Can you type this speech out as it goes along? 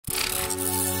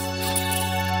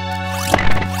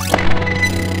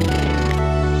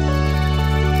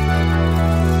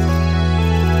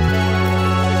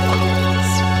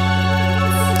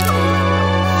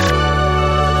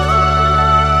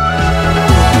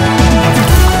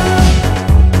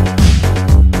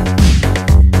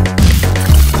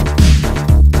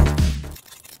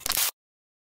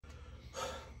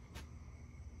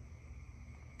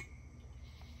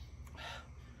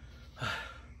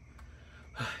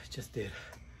just did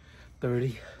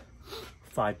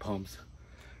 35 pumps,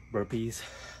 burpees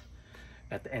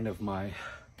at the end of my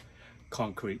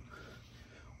concrete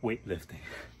weightlifting.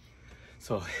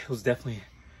 So it was definitely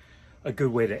a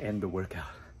good way to end the workout.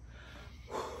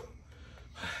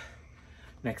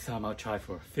 Next time I'll try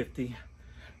for 50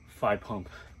 5-pump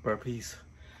burpees.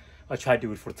 I'll try to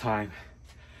do it for time,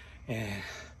 and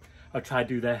I'll try to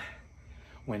do that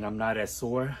when I'm not as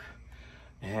sore,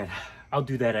 and I'll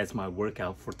do that as my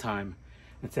workout for time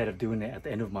instead of doing it at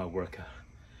the end of my workout.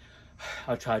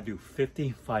 I'll try to do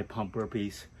 50 5-pump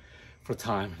burpees for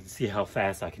time and see how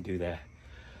fast I can do that.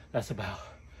 That's about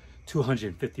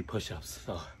 250 push-ups.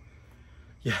 So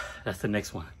yeah, that's the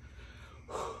next one.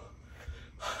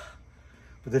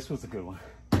 But this was a good one.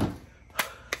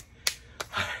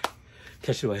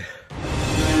 Catch you later.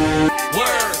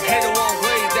 Word, headed one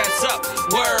way, that's up.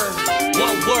 Word,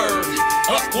 one word,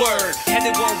 upward.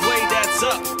 Headed one way, that's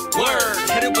up. Word,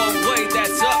 headed one way,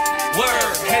 that's up.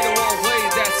 Word, headed one way,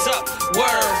 that's up.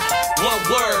 Word, one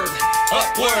word,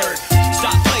 upward.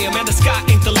 Stop playing, man, the sky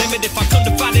ain't the limit. If I come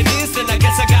to find it is, then I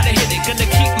guess I gotta hit it. Gonna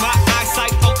keep my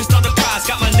eyesight focused on the prize.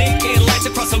 Got my name in lights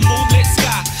across a moonlit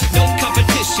sky. No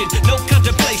competition, no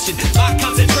contemplation. My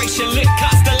concentration lit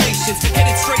constellations.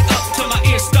 Headed straight up till my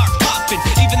ears start popping.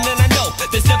 Even then I know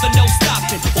there's never no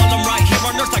stopping. While I'm right here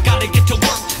on earth, I gotta get to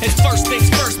work. It's first things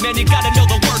first, man, you gotta know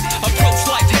the work. Approach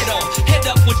life head on, head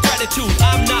up with gratitude.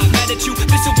 I'm not mad at you,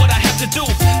 this is what I have to do.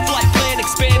 Flight plan,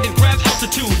 expand and grab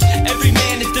altitude. Every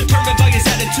man is determined by his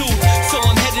attitude. So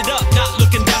I'm headed up, not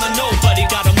looking down on nobody.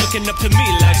 Got them looking up to me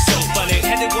like so funny.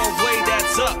 Headed one way,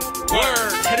 that's up.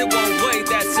 Word, headed one way,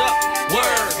 that's up.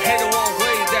 Word, headed one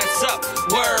way, that's up.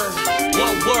 Word,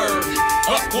 one word,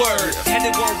 upward.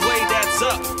 Headed one way, that's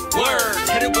up. Word,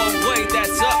 headed one way,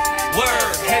 that's up.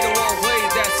 Word, headed one way,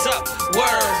 that's up.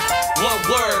 Word, one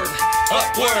word,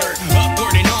 upward.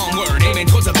 Upward and onward, aiming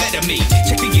towards a better me.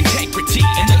 Check the integrity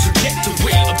and the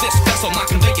trajectory of this vessel. My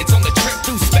conveyance on the trip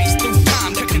through space, through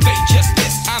time to convey just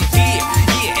this. I'm here,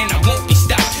 yeah, and I won't be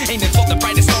stopped. Aiming for the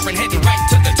brightest star and heading right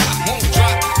to the top. Won't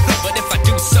drop, but if I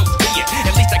do, so be it.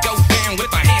 At least I go down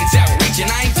with my hands out reaching.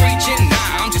 I ain't preaching,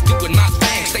 nah, I'm just doing my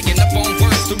thing. Staying up on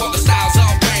words through all the styles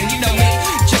all brand. You know me,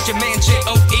 just your man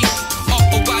J-O-E.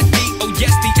 R-O-I-D, oh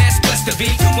yes, the S blessed to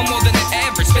be. One more than an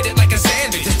average, spit it like a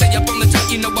sandwich. To stay up on the top,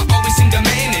 you know I always seem to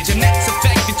manage. And that's a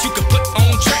fact that you can put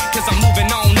on track. Cause I'm moving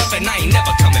on up and I ain't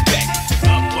never coming back.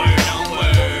 Upward,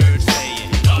 onward, saying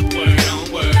upward,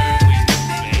 onward. We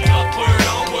moving upward,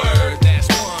 onward. That's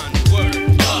one word,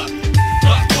 up.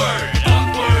 Upward,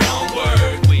 upward,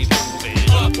 onward. We moving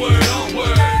upward,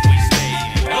 onward. We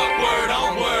staying upward,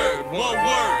 onward. One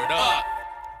word, up,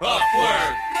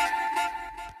 upward.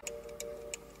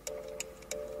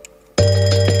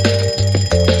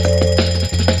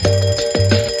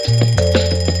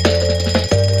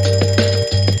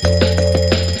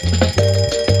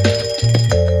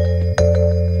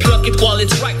 While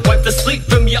it's right, wipe the sleep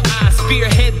from your eyes.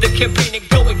 Spearhead the campaign and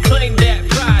go and claim that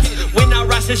prize. When I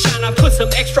rise and shine, I put some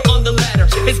extra on the ladder.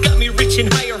 It's got me reaching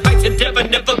higher heights, endeavor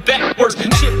never backwards.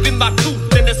 Chip in my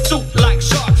tooth and a suit like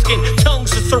sharp skin.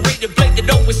 Tongues a serrated blade that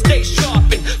always stays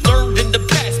sharpened. Learned in the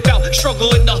past about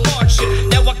struggle and the hardship.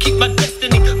 Now I keep my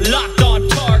destiny locked on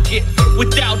target.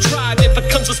 Without drive, if it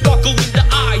comes a sparkle in the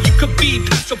eye, you could be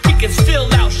past your peak and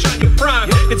still outshine your prime.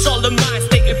 It's all a mind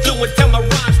state, influence how my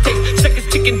rhymes taste. Seconds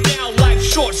ticking down, life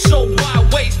short, so why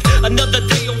waste? Another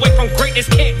day away from greatness,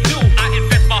 can't do. I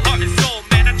invest my heart and soul,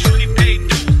 man, I truly pay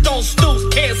dues. Don't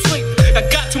snooze, can't sleep, I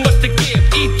got too much to give.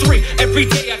 E3, every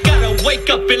day I gotta wake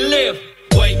up and live.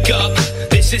 Wake up,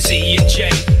 this is E and J.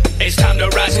 It's time to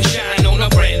rise and shine on a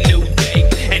brand new day.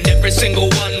 And every single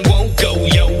one won't go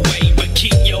your way, but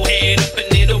keep your head up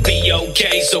and it'll be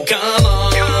okay. So come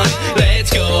on,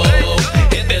 let's go.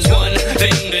 If there's one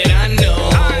thing that I know,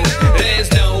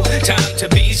 there's no time to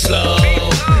be slow.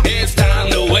 It's time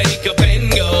to wake up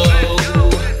and go.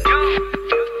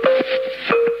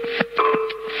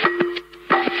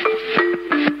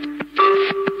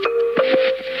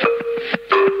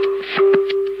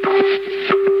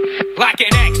 Like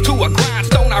an axe to a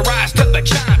grindstone, I rise to the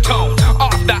chime tone.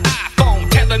 Off the iPhone,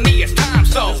 telling me it's time,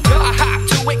 so I hop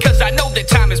to it, cause I know that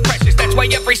time is precious. That's why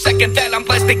every second that I'm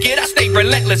blessed to get, I stay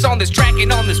relentless on this track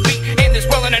and on this beat, in this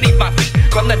world underneath my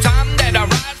feet. From the time that I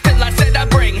rise till I said I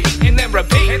bring heat, and then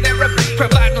repeat,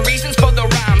 providing reasons for the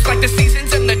rhymes, like the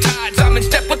seasons and the tides. I'm in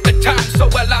step with the times, so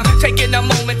well I'm taking a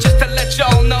moment just to let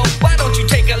y'all know. Why don't you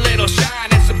take a little shine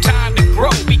and some time to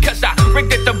grow? Because I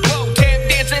rigged it to blow,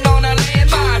 dancing on a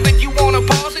landmine. If you wanna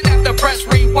pause it, have to press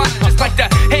rewind. Just like the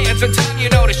hands of time, you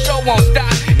know the show won't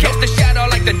stop. Cast the shadow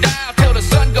like the dial till the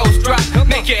sun goes dry.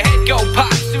 Make your head go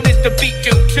pop soon as the beat we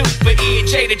do too. For E and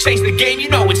J to change the game, you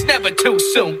know it's never too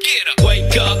soon. Get up,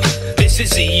 wake up, this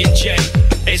is E and J.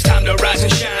 It's time to rise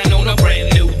and shine on a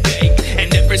brand new day.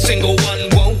 And every single one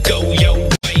won't go your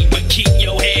way, but keep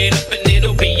your head up and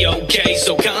it'll be okay.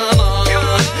 So come on,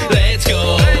 let's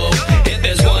go. If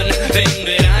there's one thing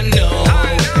that I know,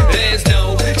 there's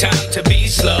no time to be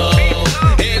slow.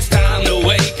 It's time to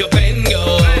wake up and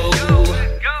go.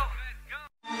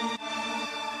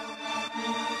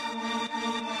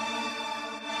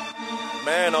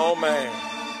 Man, oh man,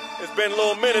 it's been a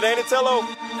little minute, ain't it, Tello?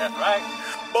 That's right.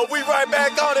 But we right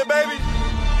back on it, baby.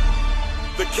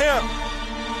 The camp,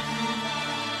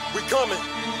 we coming.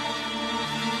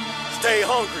 Stay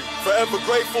hungry, forever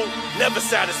grateful, never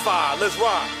satisfied. Let's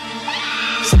ride.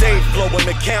 Stay flowing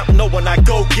the camp, knowing I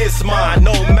go gets mine.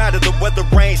 No matter the weather,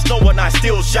 rain, snow, and I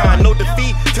still shine. No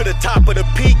defeat, to the top of the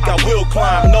peak I will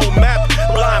climb. No map,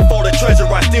 blindfolded treasure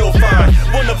I still find.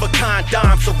 One of a kind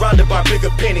dime surrounded by bigger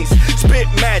pennies. Spit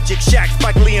magic, Shaq,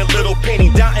 Spike Lee, and Little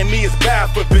Penny. Doubting me is bad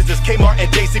for business, Kmart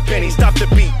and JCPenney. Stop the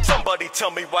beat, somebody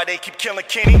tell me why they keep killing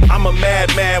Kenny. I'm a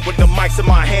madman with the mics in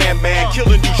my hand, man.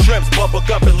 Killing you shrimps, Bubba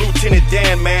Gump and Lieutenant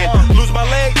Dan, man. Lose my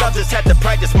legs, I'll just have to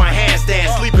practice my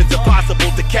handstand. Sleep is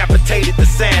impossible, decapitated the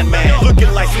Sandman.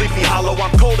 Looking like Sleepy Hollow,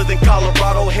 I'm colder than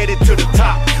Colorado. Headed to the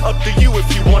top, up to you if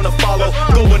you wanna follow.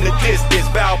 Going the distance,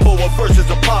 Balboa versus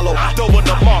Apollo. Throwing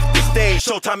them off the stage,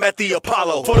 showtime at the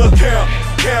Apollo. For the camp,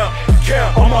 camp,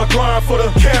 camp, on my grind for the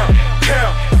camp,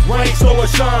 camp. Rain, snow, and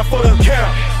shine for the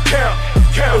camp, camp,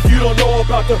 camp. If you don't know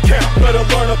about the camp, better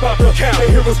learn about the camp.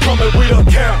 They hear us coming, we the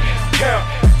camp, camp,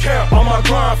 camp. On my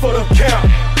grind for the camp,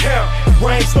 camp.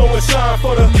 Rain, snow, and shine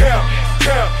for the camp,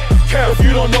 camp. If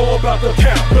you don't know about the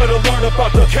camp, better learn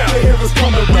about the camp. They hear us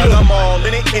coming, well, I'm all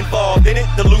in it, involved in it.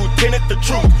 The lieutenant, the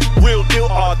truth, real deal,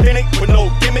 authentic, with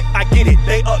no gimmick. I get it,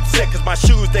 they upset cause my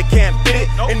shoes, they can't fit it.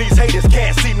 And these haters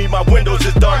can't see me, my windows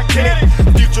is dark tinted.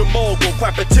 Future mogul,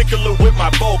 quite particular with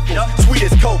my vocals. Sweet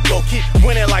as cocoa, keep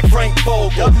winning like Frank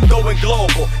Vogel. Going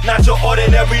global, not your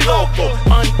ordinary local.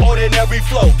 Unordinary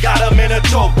flow, got them in a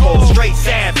chokehold. Straight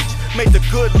savage, make the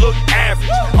good look average.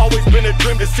 Always been a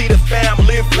dream to see the fam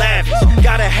live lavish.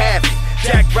 Gotta have it,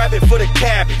 Jackrabbit for the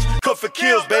cabbage. Cook for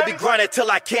kills, baby, grind it till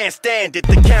I can't stand it.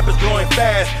 The camp is growing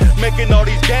fast, making all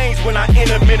these gains when I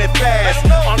intermittent fast.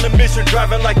 On the mission,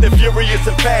 driving like the furious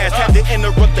and fast. Had to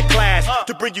interrupt the class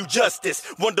to bring you justice.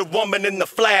 Wonder Woman in the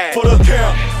Flash. For the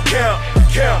camp, camp,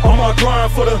 camp. On my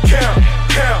grind for the camp,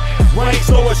 camp. Rain,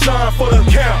 snow, and shine for the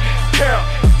camp,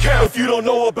 camp, camp. If you don't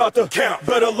know about the camp,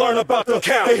 better learn about the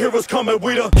camp. They hear us coming,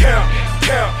 we the camp,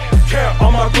 camp, camp.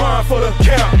 On my grind for the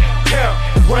camp,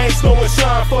 camp. Rain, snow, and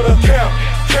shine for the camp,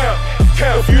 camp,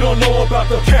 camp. If you don't know about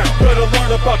the camp, better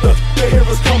learn about the. They hear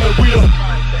us coming, we the.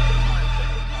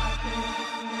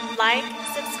 Like,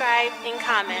 subscribe, and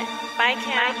comment. Bye,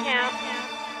 camp.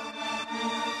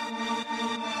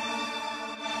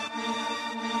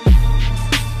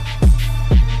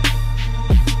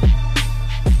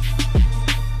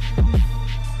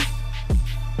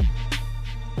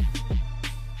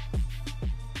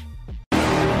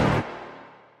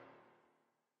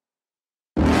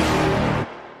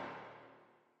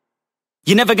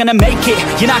 You're never gonna make it,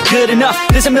 you're not good enough.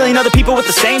 There's a million other people with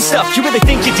the same stuff. You really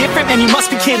think you're different? Man, you must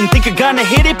be kidding. Think you're gonna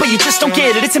hit it, but you just don't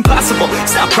get it. It's impossible,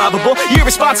 it's not probable, you're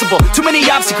irresponsible. Too many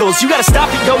obstacles, you gotta stop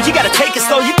it, yo. You gotta take it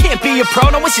slow, you can't be a pro.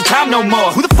 Don't waste your time no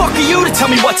more. Who the fuck are you to tell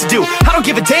me what to do? I don't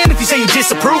give a damn if you say you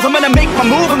disapprove. I'm gonna make my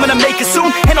move, I'm gonna make it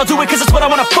soon. And I'll do it cause it's what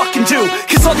I wanna fucking do.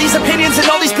 Cause all these opinions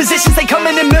and all these positions, they come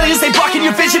in millions. They blocking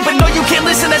your vision, but no, you can't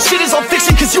listen. That shit is all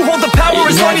fiction, cause you hold the power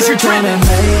as long as you're driven.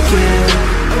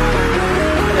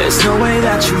 There's no way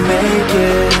that you make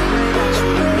it.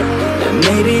 And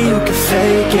maybe you can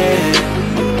fake it,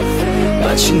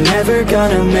 but you're never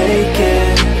gonna make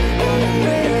it.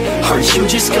 Aren't you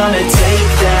just gonna take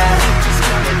that?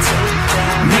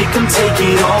 Make them take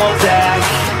it all back.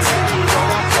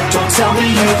 Don't tell me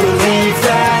you believe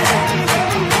that.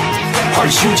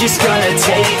 Aren't you just gonna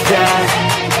take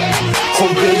that? Or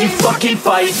will you fucking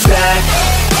fight back?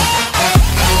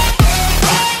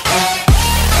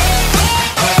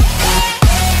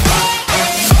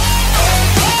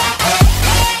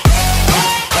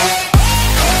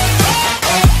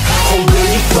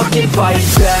 Fucking fight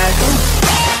back.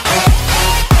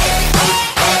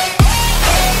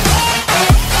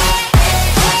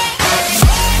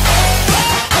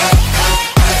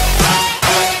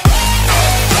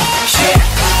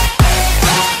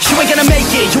 You ain't gonna make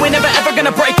it, you ain't never ever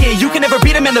gonna break it. You can never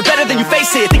beat them and they're better than you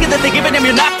face it. Thinking that they're giving them,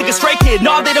 you're not thinking straight, kid.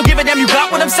 No, they don't give a damn, you got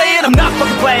what I'm saying? I'm not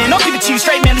fucking playing, I'll give it to you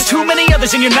straight, man. There's too many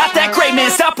others and you're not that great, man.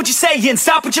 Stop what you're saying,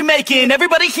 stop what you're making.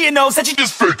 Everybody here knows that you're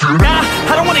just faking. Nah,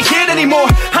 I don't wanna hear it anymore,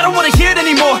 I don't wanna hear it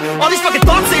anymore. All these fucking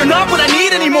thoughts, they are not what I need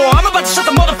anymore. I'm about to shut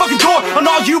the motherfucking door on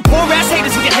all you poor ass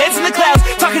haters with your heads in the clouds,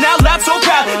 talking out loud so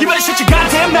proud. You better shut your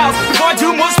goddamn mouth before I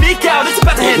do more speak out. It's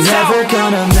about to head south. Never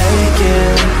gonna make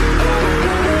it.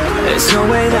 There's no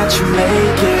way that you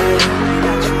make it.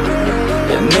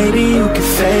 And maybe you can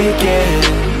fake it,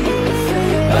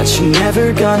 but you're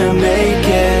never gonna make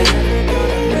it.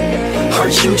 Are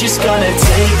you just gonna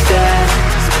take that?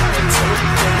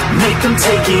 Make them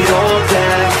take it all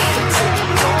back.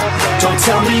 Don't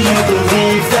tell me you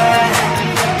believe that.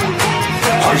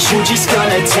 Are you just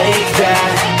gonna take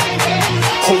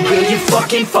that? Or will you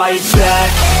fucking fight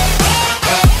back?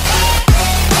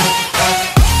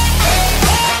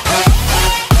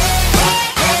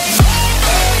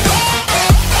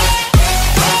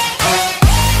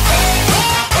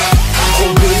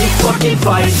 Fucking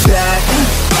fight back.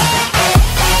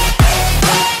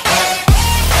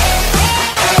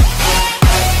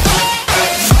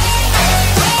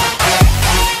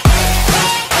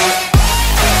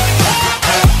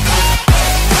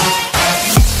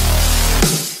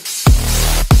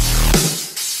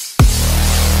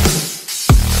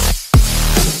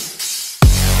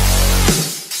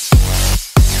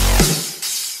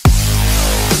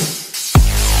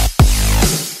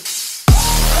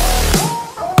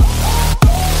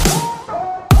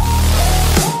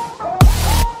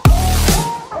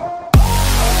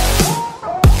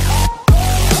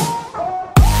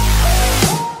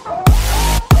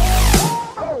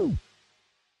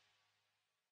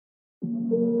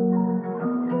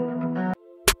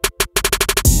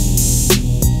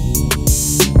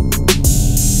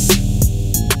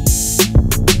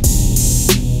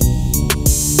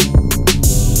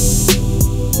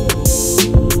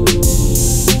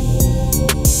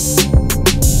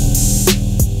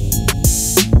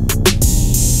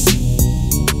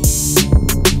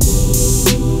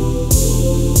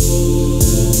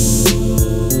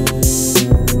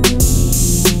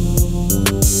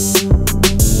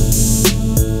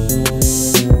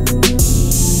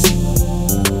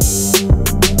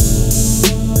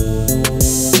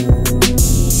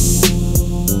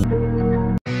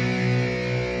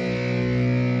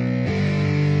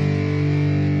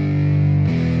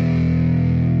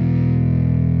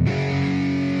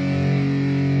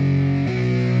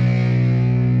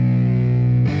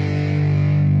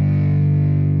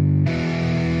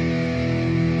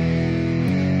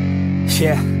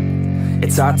 Yeah,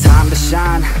 it's our time to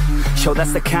shine. Yo,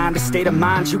 that's the kind of state of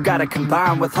mind you gotta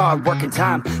combine with hard work and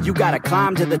time. You gotta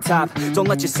climb to the top. Don't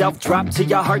let yourself drop till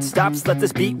your heart stops. Let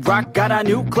this beat rock. Got a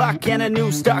new clock and a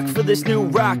new stock for this new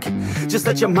rock. Just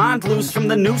let your mind loose from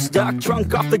the new stock.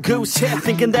 Drunk off the goose, yeah,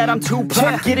 thinking that I'm too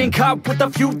pop. Getting caught with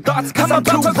a few thoughts cause I'm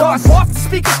too lost. Off the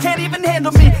speakers can't even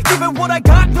handle me. Giving what I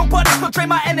got, nobody's gonna drain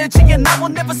my energy. And I will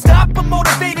never stop, I'm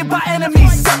motivated by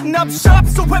enemies. Setting up shop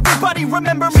so everybody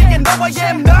remember me. And no, I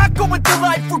am not going through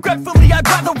life regretfully. I'd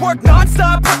rather work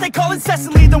nonstop, what they call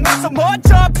incessantly, than work some odd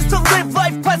job just to live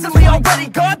life pleasantly. Already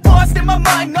got lost in my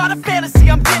mind, not a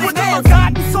fantasy, I'm getting it.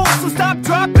 Forgotten soul, so stop,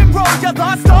 drop, and roll. You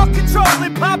lost all control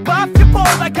and pop off your ball.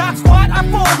 I got squat, I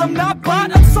fall, I'm not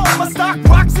bought, I'm sold. My stock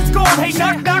rocks, it's gold. Hey,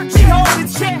 knock, knock, she home.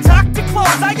 It's shit, talk to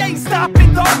close. I ain't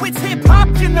stopping though, it's hip-hop,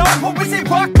 you know. Or is it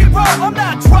rock and roll? I'm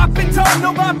not dropping tone,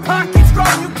 no, my pocket's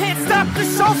grown. You can't stop the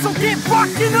show, so get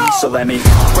rockin' on. So let me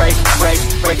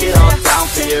break it all down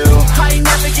for you. I ain't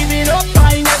never giving up,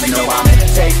 I ain't never giving up.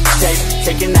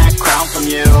 Taking that crown from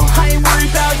you. I ain't worried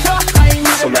about you, I ain't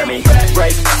never. So let me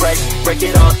break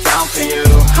it all down for you.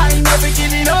 I ain't never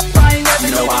giving up, I ain't never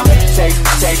giving up.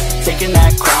 Taking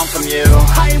that crown from you.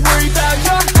 I ain't worried about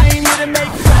you, I ain't here to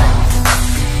make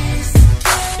friends.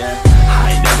 Yeah.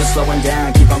 I ain't never slowing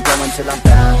down, keep on going till I'm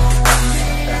down.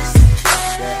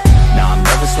 No, I'm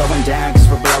never slowing down, cause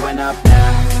we're blowing up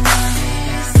now.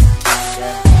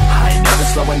 I ain't never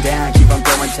slowing down, keep on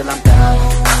going till I'm down.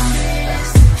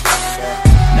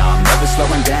 No, I'm never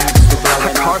slowing down, cause we're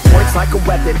blowing up. I carve words like a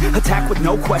weapon, attack with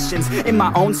no questions. In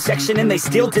my own section and they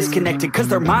still disconnected, cause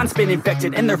their mind's been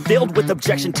infected and they're filled with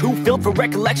objection. Too filled for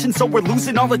recollection, so we're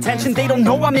losing all attention. They don't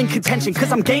know I'm in contention,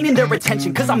 cause I'm gaining their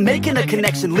attention. Cause I'm making a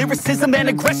connection, lyricism and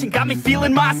aggression got me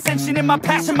feeling my ascension. In my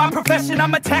passion, my profession,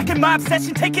 I'm attacking my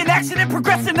obsession, taking action and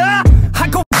progressing. I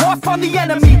go off on the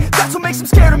enemy, that's what makes I'm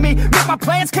scared of me. Make my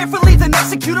plans carefully, then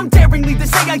execute them daringly. They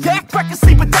say I act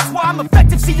recklessly, but that's why I'm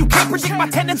effective. See, you can't predict my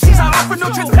tendencies, I offer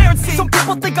no transparency. Some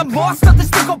people think I'm lost, others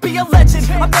think I'll be a legend.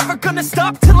 I'm never gonna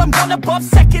stop till I'm one above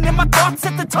second. And my thoughts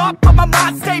at the top, but my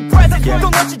mind stay present.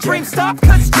 Don't let your dreams stop,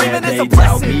 cause dreaming is a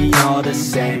blessing. They tell me all the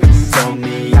same, told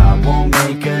me I won't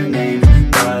make a name.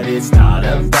 But it's not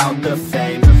about the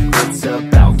fame, it's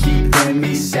about keeping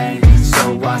me sane.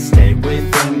 So I stay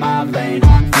within my lane,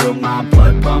 feel my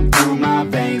blood pump through my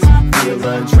veins. Feel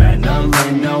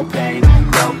adrenaline, no pain,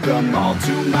 welcome all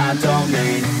to my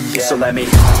domain, yeah. So let me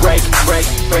break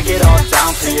it all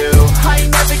down for you. I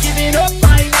ain't never giving up,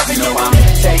 I ain't never giving up.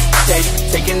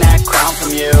 Taking that crown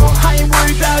from you. I ain't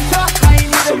worried about you, I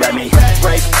ain't never. So let me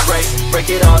break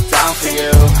it all down for you.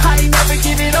 I ain't never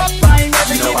giving up, I ain't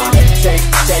never giving up.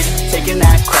 Taking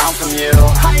that crown from you.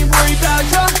 I ain't worried about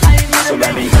you, I ain't never. So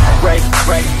let me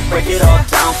break it all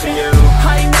down for you.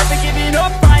 I ain't never giving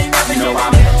up, I ain't never giving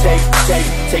up.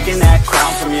 Taking that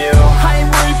crown from you. I ain't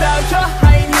worried about you,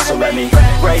 I ain't never. So let me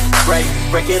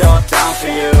break it all down for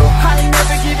you. I ain't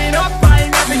never giving up, I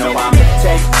ain't never giving up.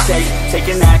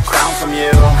 Taking that crown from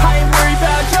you. I ain't worried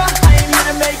about you, I ain't here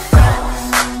to make friends.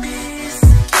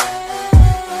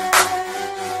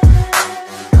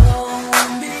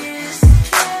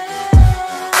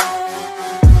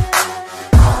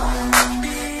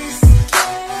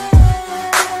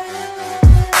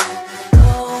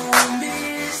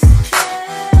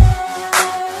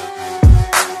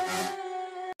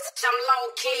 I'm low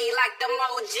key like the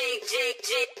OG,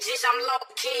 I'm low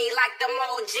key like the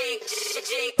OG,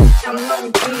 I'm low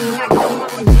key like the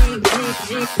OG,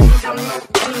 I'm low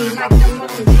key like the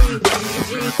OG,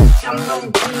 I'm low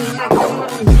key like the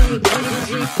OG.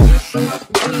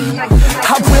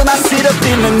 I will not sit up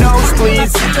in the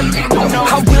nosebleeds.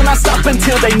 I will not stop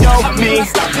until they know me.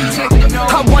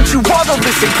 I want you all to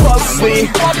listen closely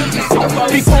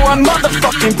before I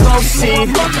motherfucking proceed.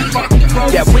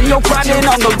 Yeah, when you're grinding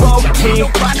on the low key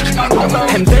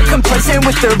and they're complacent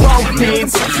with their low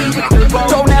needs,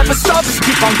 don't ever stop, just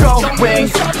keep on going.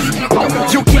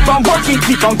 You keep on working,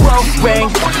 keep on growing.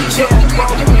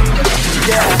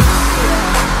 Yeah.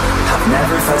 I've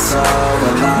never felt so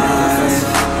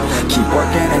alive. Keep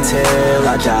working until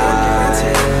I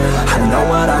die. I know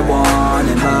what I want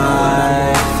in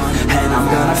life, and I'm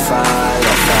gonna fight,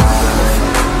 I'll fight.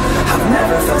 I've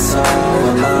never felt so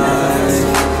alive.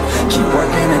 Keep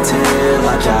working until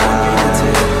I die.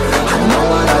 I know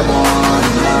what I want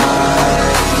in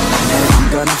life, and I'm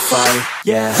gonna fight,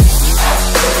 yeah.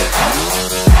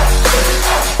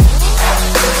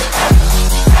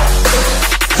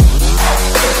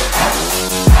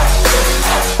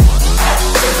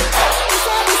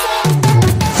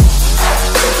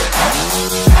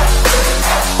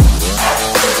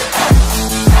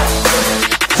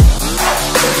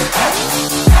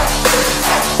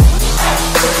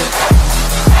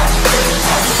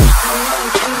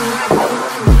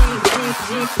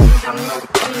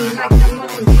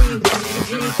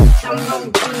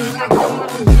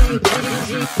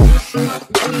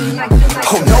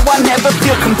 Oh no, I never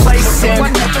feel complacent.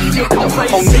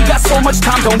 Only got so much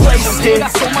time, don't waste it.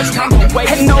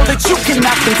 And know that you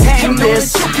cannot contain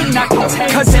this.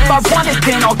 Cause if I want it,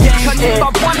 then I'll gain it.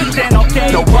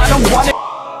 No, I don't want it.